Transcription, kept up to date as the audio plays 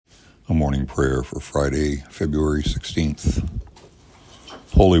A morning prayer for Friday, February 16th.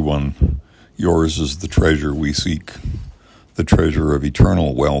 Holy One, yours is the treasure we seek, the treasure of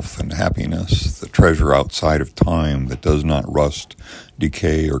eternal wealth and happiness, the treasure outside of time that does not rust,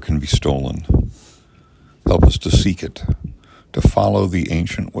 decay, or can be stolen. Help us to seek it, to follow the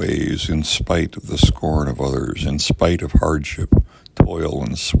ancient ways in spite of the scorn of others, in spite of hardship, toil,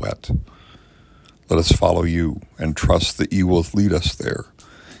 and sweat. Let us follow you and trust that you will lead us there,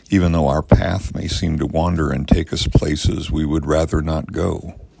 even though our path may seem to wander and take us places we would rather not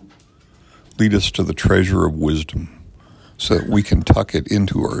go. Lead us to the treasure of wisdom, so that we can tuck it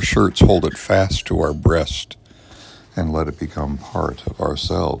into our shirts, hold it fast to our breast, and let it become part of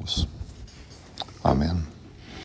ourselves. Amen.